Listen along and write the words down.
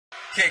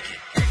Kick it.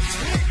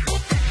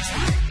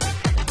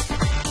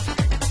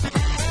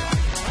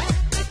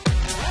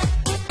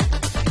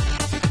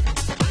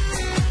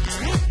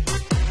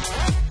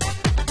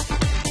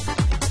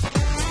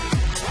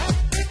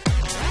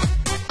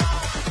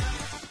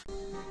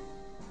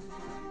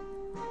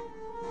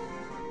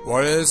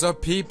 What is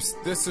up, peeps?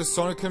 This is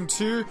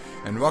Sonicum2,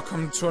 and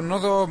welcome to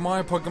another of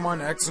my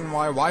Pokemon X and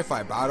Y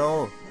Wi-Fi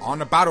battle on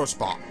the battle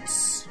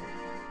spots.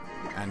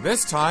 And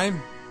this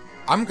time,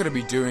 I'm gonna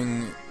be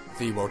doing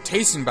the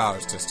rotation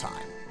battles this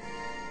time.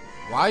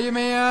 Why, you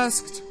may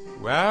ask?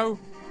 Well,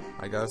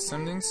 I got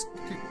some news.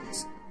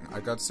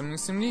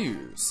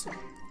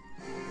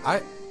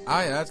 I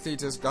actually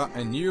just got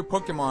a new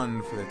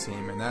Pokemon for the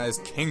team, and that is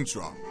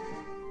Kingdra.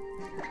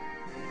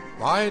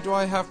 Why do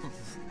I have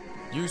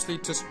usually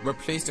just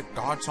replace the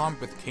Garchomp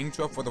with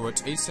Kingdra for the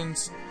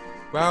rotations?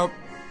 Well,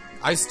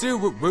 I still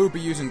will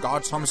be using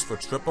Garchomps for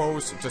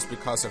triples just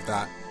because of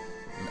that,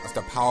 of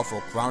the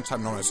powerful ground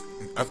type known as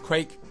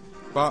Earthquake.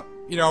 But,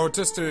 you know,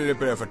 just a little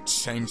bit of a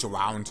change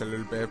around a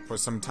little bit for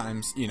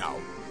sometimes, you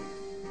know,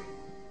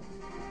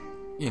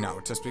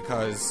 just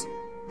because,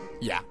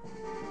 yeah.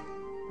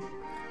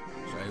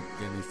 So I'm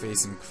gonna be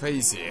facing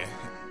Crazy.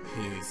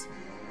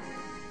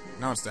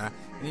 Notice that,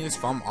 and he is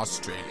from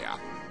Australia.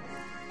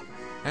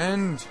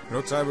 And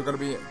looks like we're gonna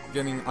be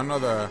getting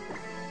another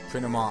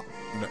pretty much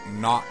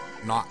not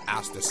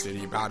Aster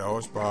City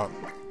battles, but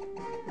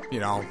you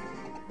know,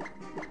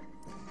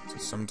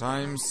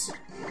 sometimes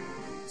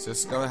it's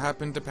just gonna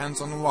happen.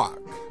 Depends on the luck.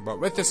 But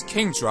with this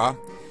Kingdra,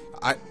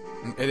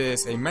 it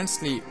is a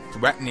immensely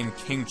threatening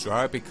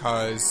Kingdra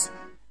because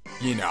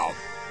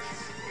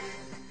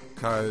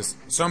because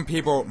some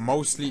people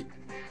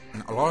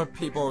a lot of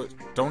people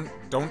don't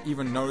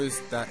even notice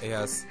that it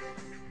has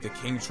the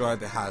Kingdra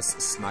that has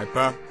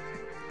Sniper,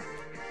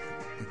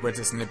 which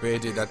is an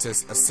ability that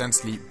just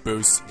essentially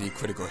boosts the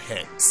critical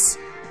hits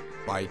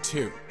by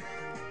 2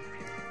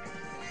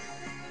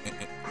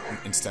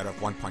 instead of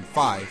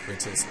 1.5,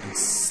 which is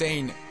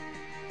insane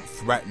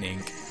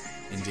threatening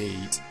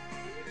indeed.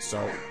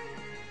 So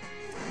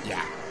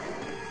yeah.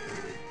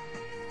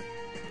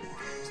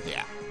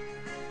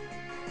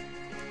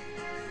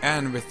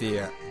 And with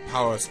the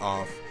powers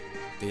of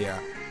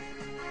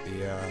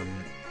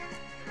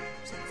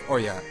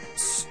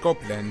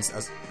Scope Lens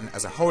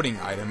as a holding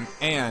item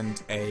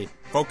and a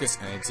focus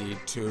energy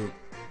to,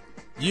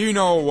 you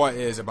know what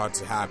is about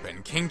to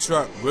happen.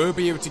 Kingdra will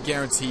be able to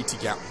guarantee to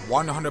get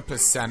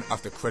 100%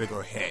 of the critical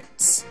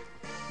hits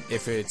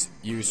if it's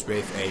used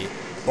with a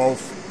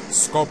both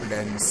Scope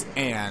Lens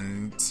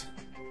and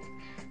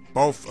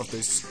both of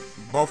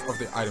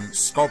the item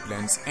Scope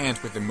Lens and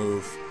with the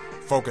move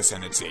Focus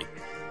Energy.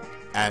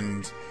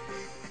 And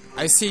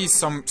I see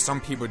some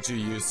people do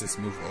use this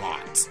move a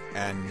lot,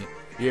 and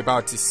you're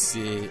about to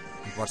see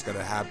what's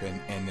gonna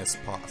happen in this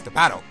part of the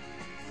battle.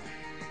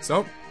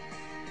 So,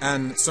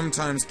 and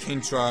sometimes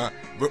Kingdra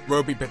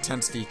will be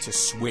potentially to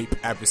sweep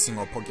every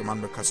single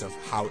Pokemon because of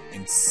how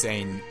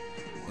insanely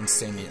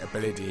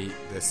ability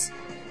this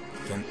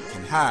can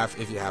have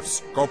if you have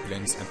Scope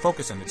Lens and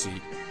Focus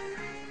Energy.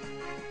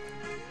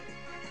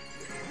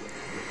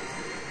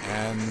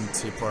 And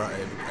he put out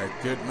a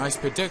good, nice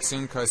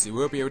prediction, because he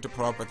will be able to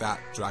put up with that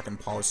Dragon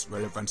Pulse,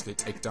 will eventually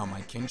take down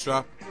my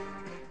Kingdra.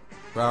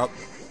 Well,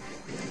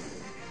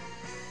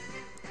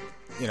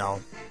 you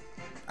know,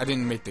 I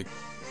didn't make the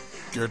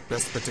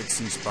best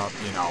predictions, but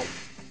you know,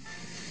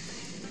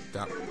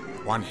 that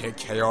one hit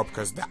KO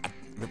because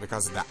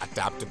of that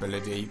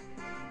adaptability.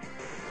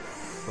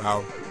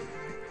 Well,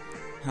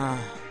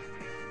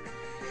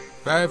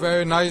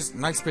 very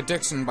nice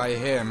prediction by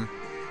him.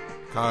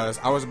 Because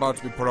I was about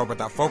to be put up with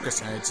that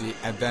Focus Energy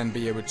and then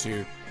be able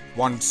to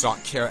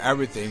one-shot kill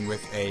everything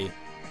with a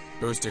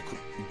boosted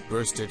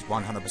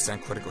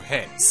 100% critical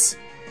hits.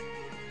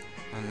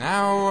 And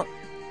now,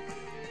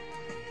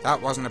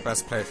 that wasn't the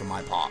best play for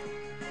my part.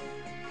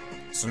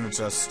 So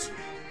just,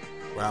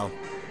 well,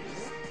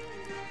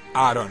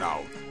 I don't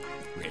know,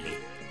 really.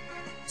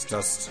 It's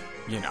just,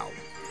 you know.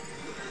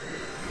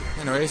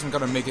 Anyways, I'm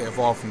gonna make it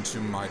evolve into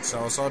my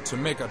Charizard to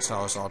make a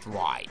Charizard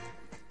right.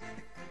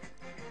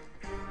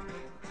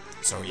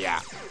 So yeah,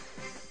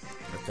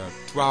 with the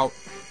drought.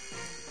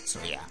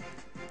 So yeah,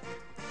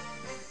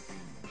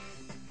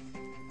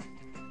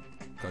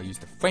 go use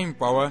the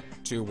flamethrower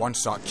to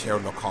one-shot kill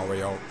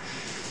Lucario.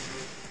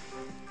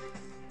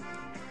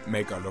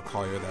 Mega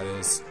Lucario, that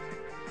is.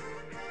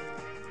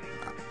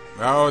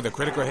 Well, the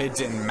critical hit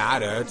didn't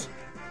matter.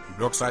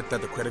 Looks like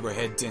that the critical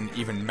hit didn't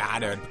even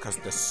matter because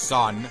of the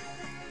sun.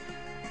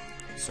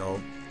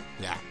 So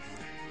yeah.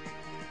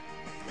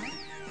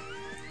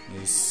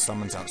 He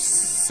summons out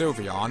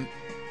Sylveon.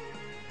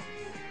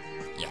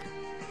 Yeah.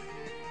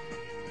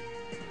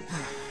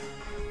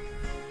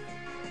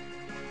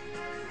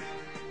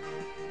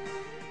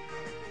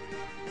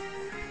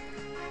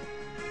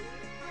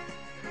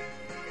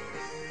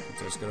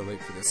 Just gotta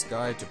wait for this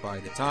guy to buy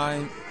the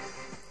time.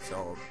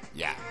 So,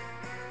 yeah.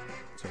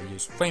 So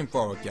use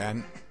Flamethrower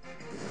again.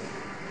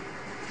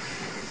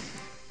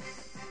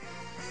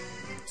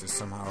 To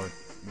somehow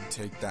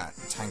tank that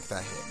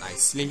hit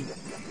nicely.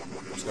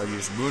 Just gonna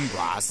use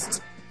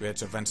Moonblast,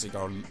 which eventually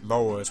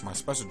lowers my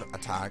special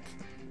attack.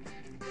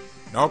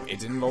 Nope, it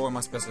didn't lower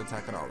my special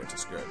attack at all, which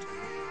is good.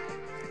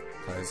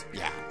 Cause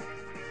yeah.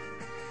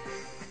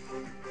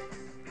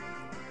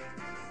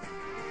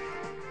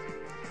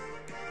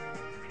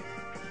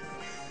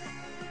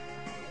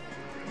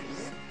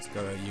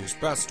 Gotta use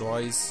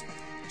Blastoise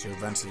to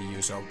eventually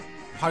use a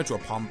Hydro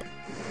Pump,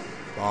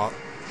 but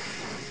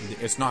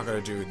it's not gonna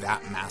do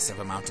that massive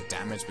amount of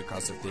damage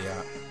because of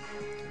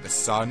the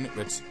Sun,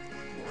 which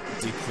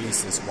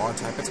decreases water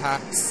type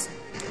attacks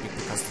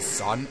because the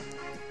Sun,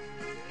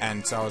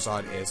 and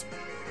Charizard is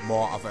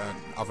more of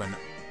an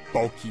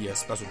bulkier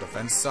special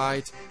defense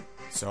side.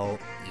 So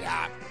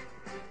yeah,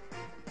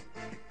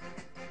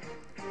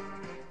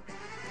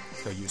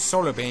 gonna use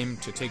Solar Beam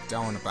to take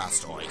down a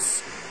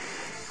Blastoise.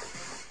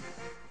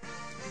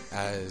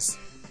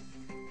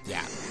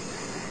 Yeah.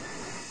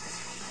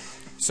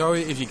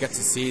 Sorry if you get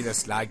to see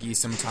this laggy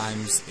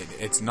sometimes.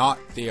 It's not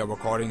the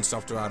recording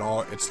software at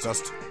all. It's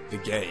just the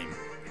game.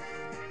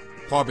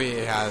 Probably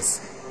it has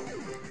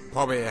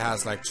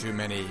like too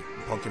many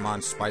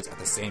Pokemon sprites at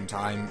the same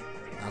time.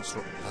 That's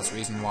the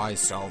reason why.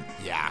 So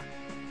yeah.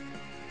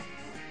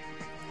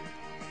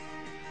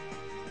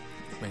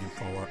 Waiting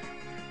forward.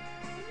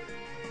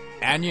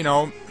 And you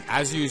know,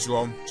 as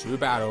usual, 2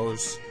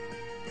 battles.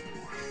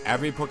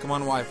 Every Pokemon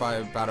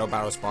Wi-Fi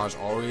battle spars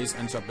always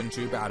ends up in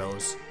 2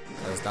 battles,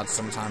 because that's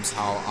sometimes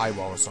how I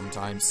roll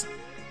sometimes.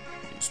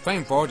 Use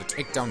Flamethrower to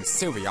take down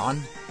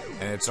Sylveon,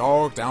 and it's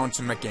all down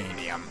to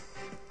Meganium.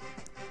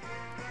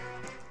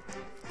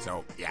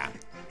 So, yeah.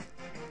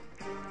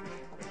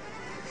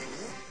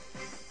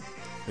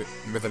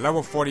 With a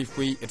level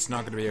 43, it's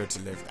not going to be able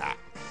to live that.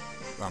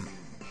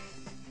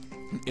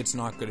 It's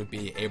not going to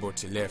be able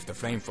to live the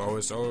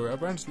Flamethrower, so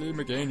eventually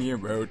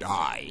Meganium will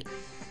die.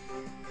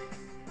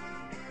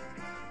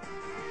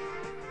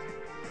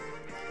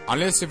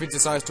 Unless if he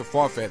decides to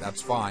forfeit,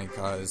 that's fine,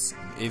 because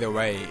either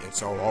way,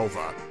 it's all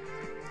over.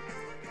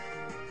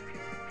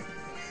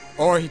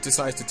 Or he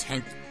decides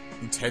to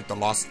take the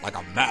loss like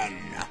a man.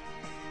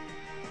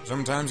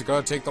 Sometimes you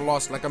gotta take the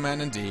loss like a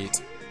man indeed.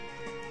 Just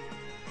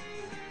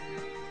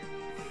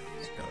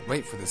gotta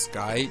wait for this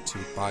guy to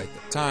bide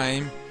the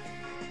time.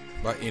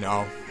 But, you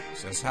know,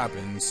 it just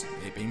happens.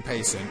 They're being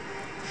patient.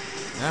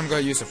 And I'm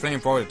gonna use a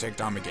Flamethrower to take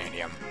down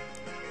Meganium.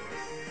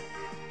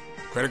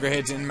 Critical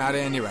hit didn't matter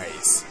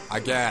anyways.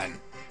 Again.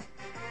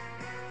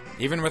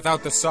 Even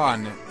without the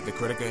Sun, the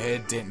critical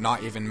hit did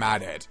not even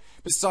matter.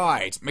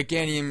 Besides,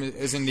 Meganium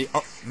is in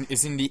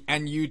the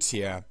NU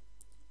tier.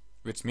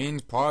 Which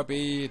means it's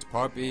probably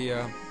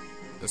the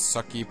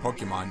sucky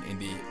Pokemon in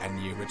the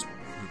NU, which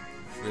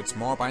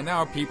more by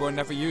now people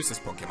never use this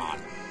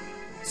Pokemon.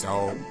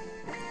 So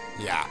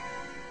yeah.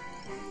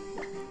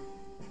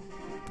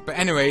 But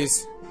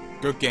anyways,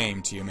 good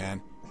game to you,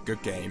 man.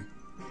 Good game.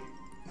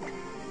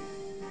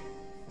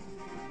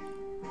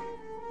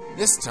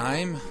 This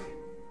time,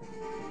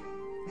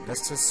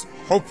 let's just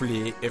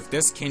hopefully, if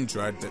this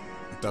Kindred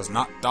does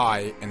not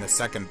die in the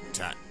second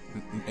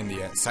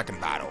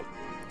battle,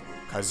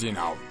 because you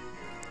know,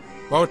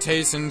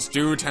 rotations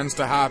tends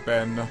to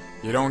happen.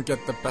 You don't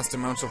get the best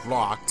amounts of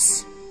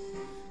locks,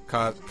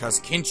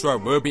 because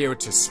Kindred will be able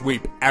to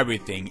sweep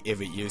everything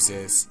if it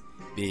uses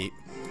the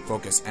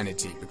focus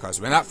energy. Because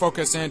when that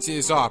focus energy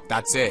is up,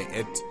 that's it.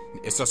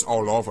 It's just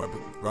all over.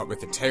 But with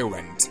the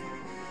Tailwind.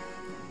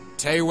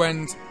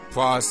 Tailwind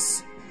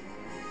plus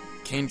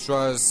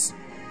Kindras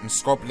and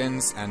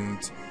Scorpions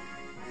and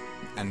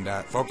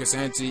focus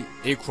energy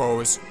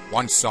equals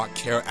one-shot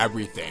kill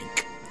everything.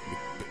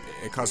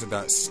 Because of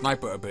the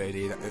sniper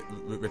ability,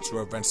 which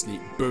will eventually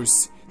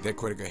boost their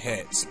critical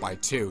hits by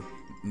 2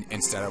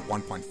 instead of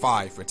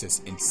 1.5, which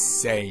is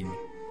insane.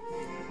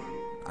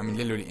 I mean,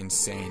 literally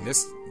insane.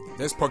 This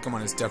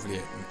Pokemon is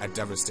definitely a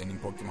devastating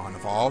Pokemon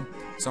of all.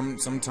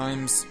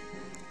 Sometimes,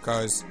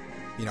 because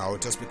you know,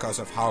 just because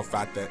of how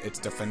fat its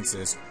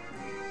defenses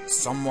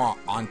somewhat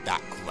aren't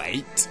that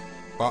great,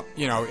 but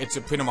you know, it's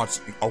a pretty much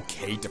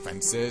okay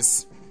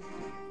defenses.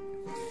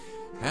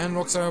 And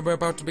looks like we're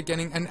about to be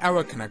getting an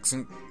error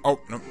connection. Oh,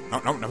 no,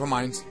 never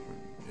mind.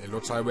 It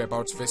looks like we're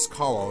about to face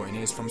Carl, and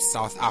he's from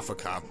South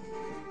Africa.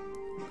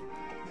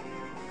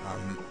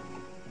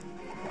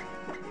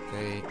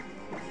 Okay.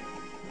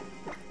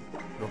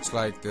 Looks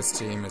like this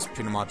team is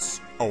pretty much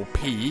OP.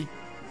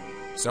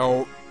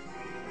 So,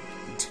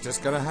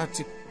 just gonna have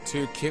to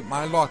keep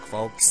my luck,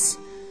 folks.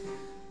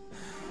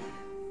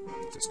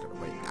 Just gotta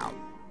wait now.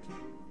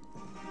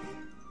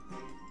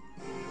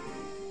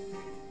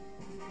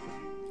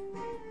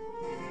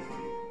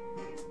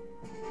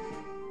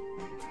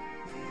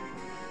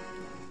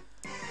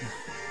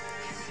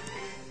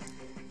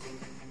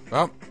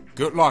 Well,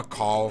 good luck,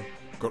 Carl.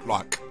 Good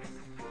luck.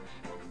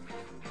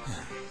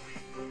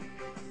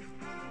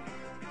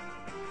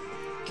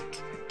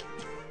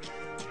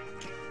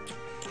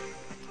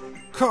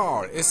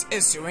 Carl is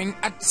issuing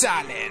a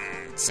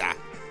challenge.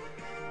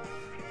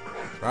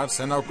 I'll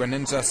send out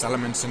Greninja,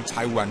 Salamence, and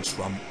Taiwan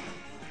Trump.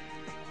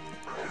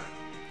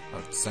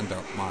 I'll send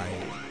out my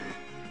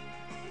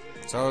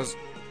So,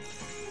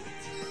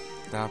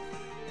 stop.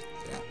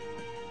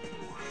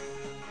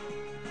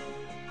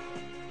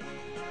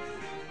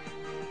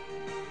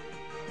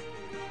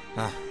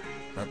 Yeah.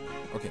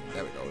 Okay,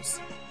 there we go.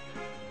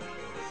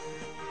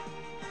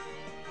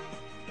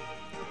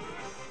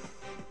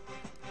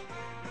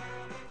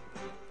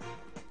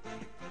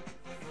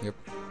 Yep.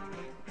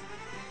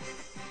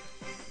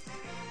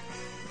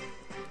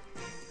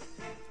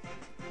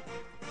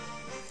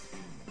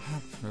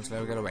 Looks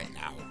like we gotta wait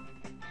now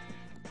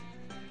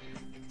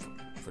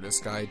for this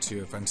guy to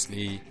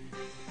eventually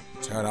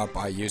turn up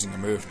by using a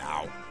move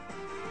now.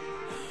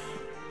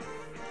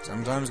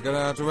 Sometimes you gotta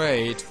have to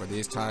wait for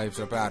these types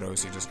of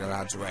battles. You just gotta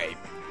have to wait.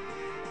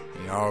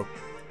 You know,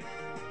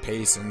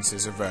 patience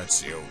is a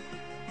virtue.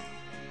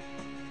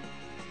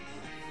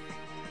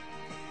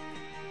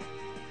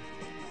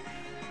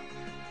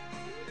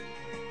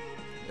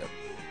 Yep.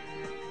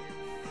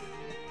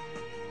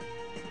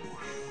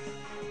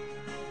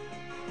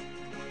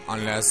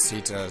 Unless he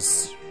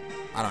does,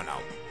 I don't know.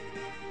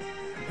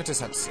 We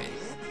just have to see.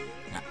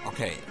 Yeah,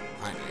 okay,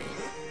 finally.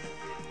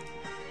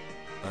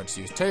 Let's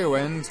use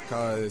Tailwind,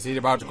 because he's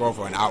about to go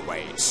for an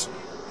outrage.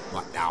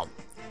 What now?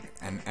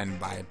 And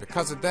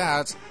because of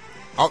that...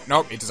 Oh,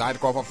 nope, he decided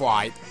to go for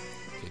fly.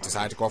 He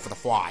decided to go for the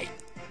fly.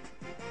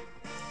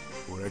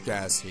 Who would have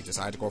guessed he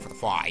decided to go for the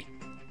fly?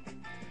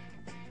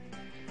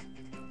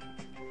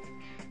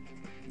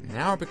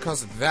 Now,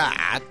 because of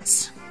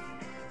that...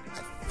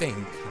 I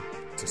think...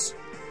 just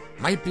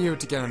might be able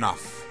to get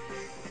enough.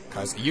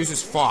 Because he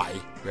uses fly,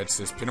 which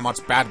is pretty much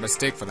a bad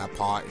mistake for that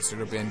part. It should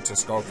have been to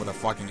go for the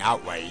fucking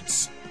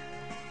outrage.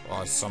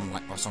 Or something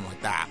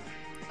like that.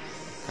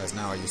 Because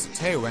now I use the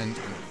Tailwind,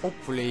 and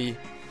hopefully...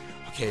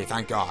 Okay,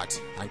 thank God.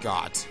 Thank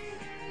God.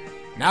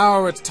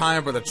 Now it's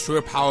time for the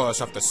true powers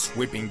of the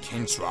sweeping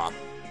Kintra.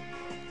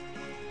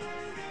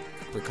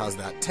 Because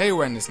that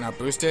Tailwind is now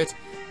boosted,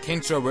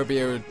 Kintra will be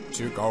able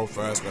to go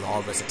first with all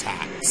of his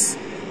attacks.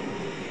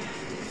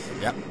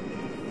 Yep.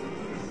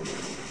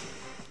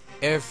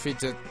 If he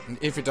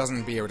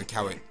doesn't be able to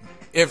carry...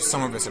 If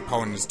some of his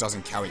opponents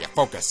doesn't carry a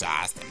focus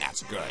ass, then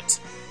that's good.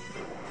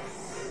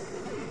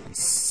 And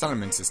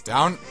Settlements is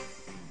down.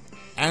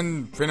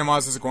 And pretty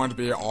much is going to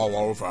be all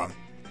over.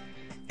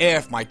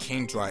 If my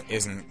Kindra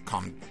isn't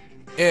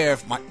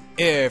if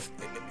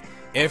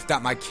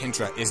that my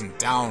Kindra isn't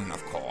down,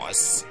 of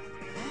course.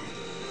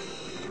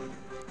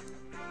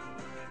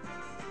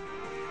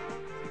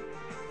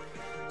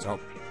 So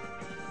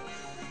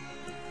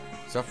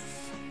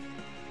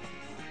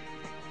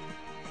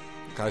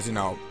because you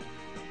know,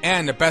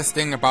 and the best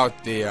thing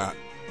about the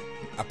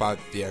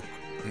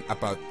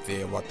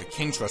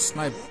Kindra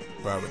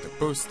sniper with the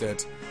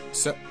boosted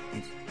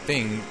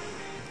thing.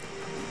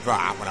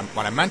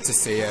 What I meant to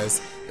say is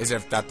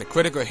if that the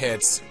critical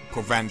hits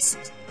prevents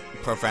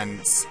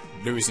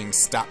losing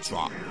stat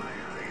drop.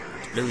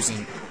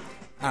 Losing,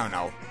 I don't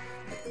know.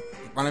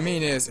 What I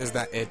mean is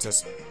that it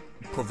just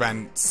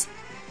prevents.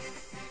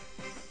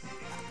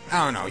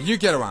 I don't know. You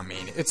get what I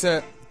mean.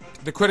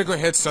 The critical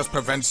hits just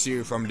prevents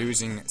you from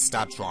losing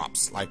stat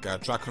drops, like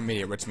Draco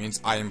Meteor, which means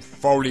I am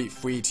fully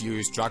free to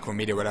use Draco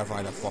Meteor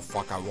whatever the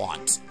fuck I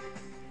want.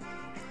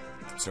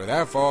 So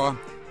therefore,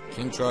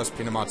 Kindra is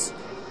pretty much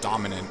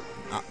dominant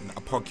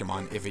a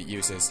Pokemon if it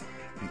uses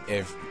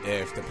if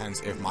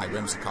my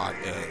Whimsicott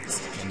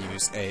can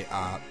use a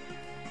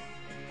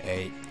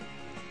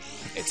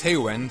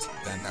Tailwind,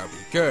 then that would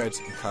be good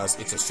because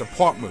it's a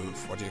support move.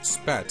 What do you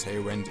expect?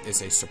 Tailwind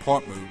is a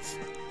support move.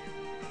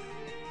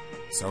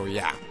 So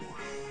yeah.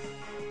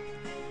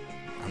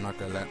 I'm not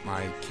gonna let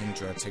my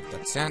Kindra take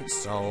that chance,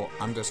 so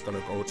I'm just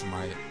gonna go to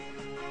my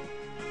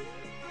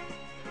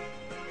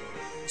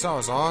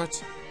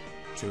Charizard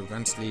to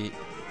eventually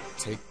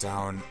take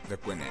down the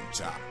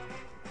Greninja.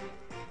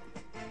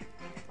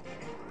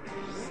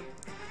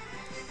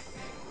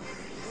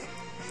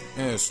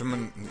 Yeah,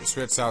 someone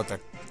spits out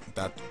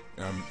that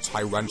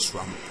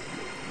Tyrantrum.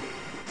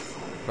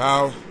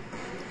 Well,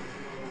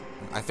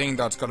 I think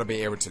that's gonna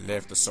be able to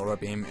lift the Solar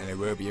Beam, and it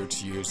will be able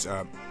to use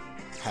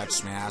Head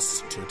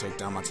Smash to take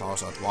down my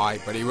Charizard Y,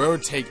 but he will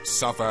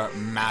suffer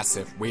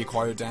massive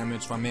recoil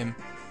damage from him.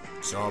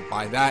 So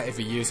by that, if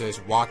he uses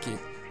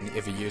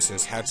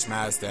Head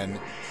Smash, then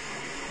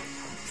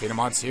pretty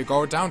much you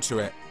go down to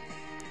it.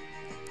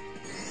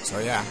 So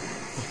yeah.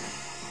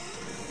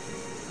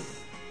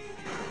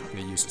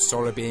 We use a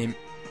Solar Beam.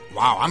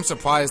 Wow, I'm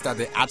surprised that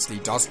it actually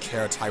does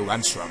kill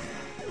Tyrantrum.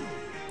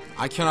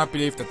 I cannot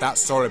believe that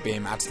Solar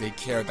Beam actually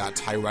killed that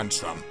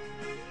Tyrantrum.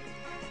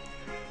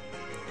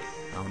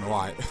 I don't know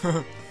why.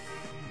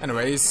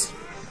 Anyways,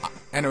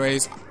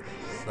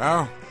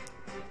 well,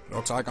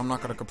 looks like I'm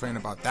not gonna complain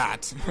about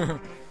that.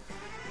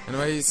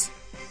 Anyways.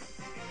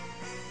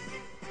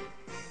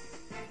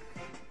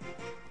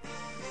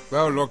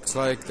 Well, looks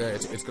like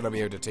that it's gonna be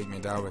able to take me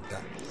down with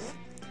that.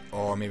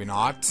 Or maybe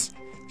not.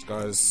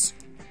 Because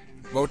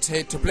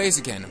rotate to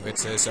Blaziken,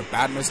 which is a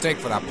bad mistake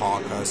for that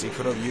part, because he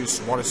could have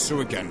used Water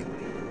Suigen.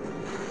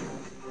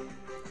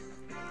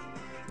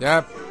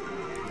 Yep.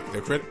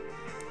 The crit.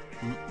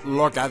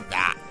 Look at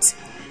that.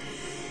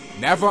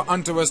 Never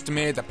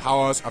underestimate the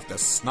powers of the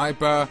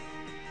sniper,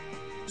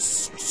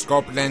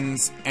 scope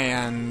lens,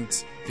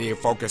 and the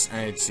focus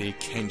energy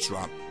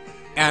Kingdra.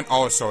 And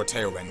also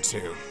Tailwind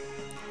too.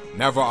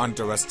 Never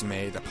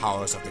underestimate the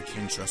powers of the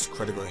Kingdra's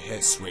critical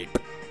hit sweep.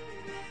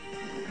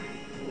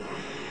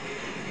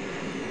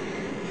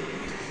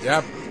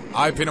 Yep,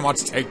 I pretty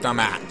much take the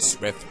match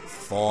with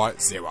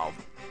 4-0.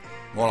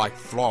 More like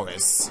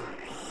flawless.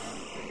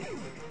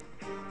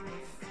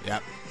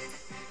 Yep.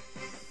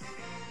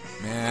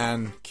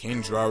 Man,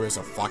 Kingdra is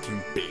a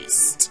fucking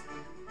beast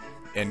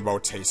in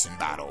rotation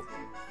battle.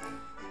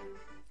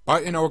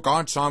 But, you know,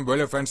 Garchomp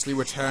will eventually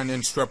return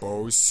in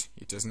triples.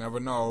 You just never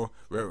know.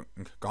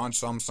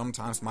 Garchomp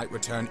sometimes might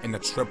return in the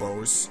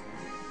triples.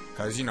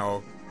 Because, you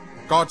know,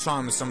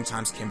 Garchomp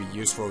sometimes can be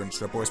useful in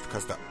triples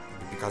because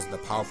of the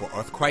powerful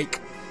Earthquake.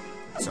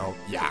 So,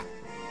 yeah.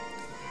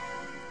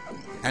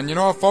 And you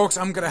know what, folks?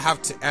 I'm gonna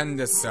have to end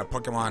this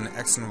Pokemon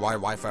X and Y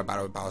Wi-Fi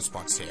battle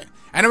spots here.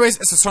 Anyways,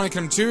 it's the Sonic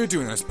 2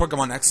 doing this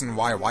Pokemon X and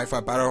Y Wi-Fi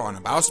battle on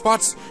the battle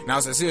spots. Now,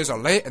 as I see you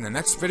late in the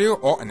next video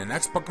or in the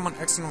next Pokemon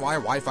X and Y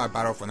Wi-Fi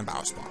battle from the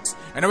battle spots.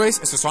 Anyways,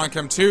 it's the Sonic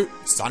 2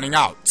 signing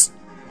out.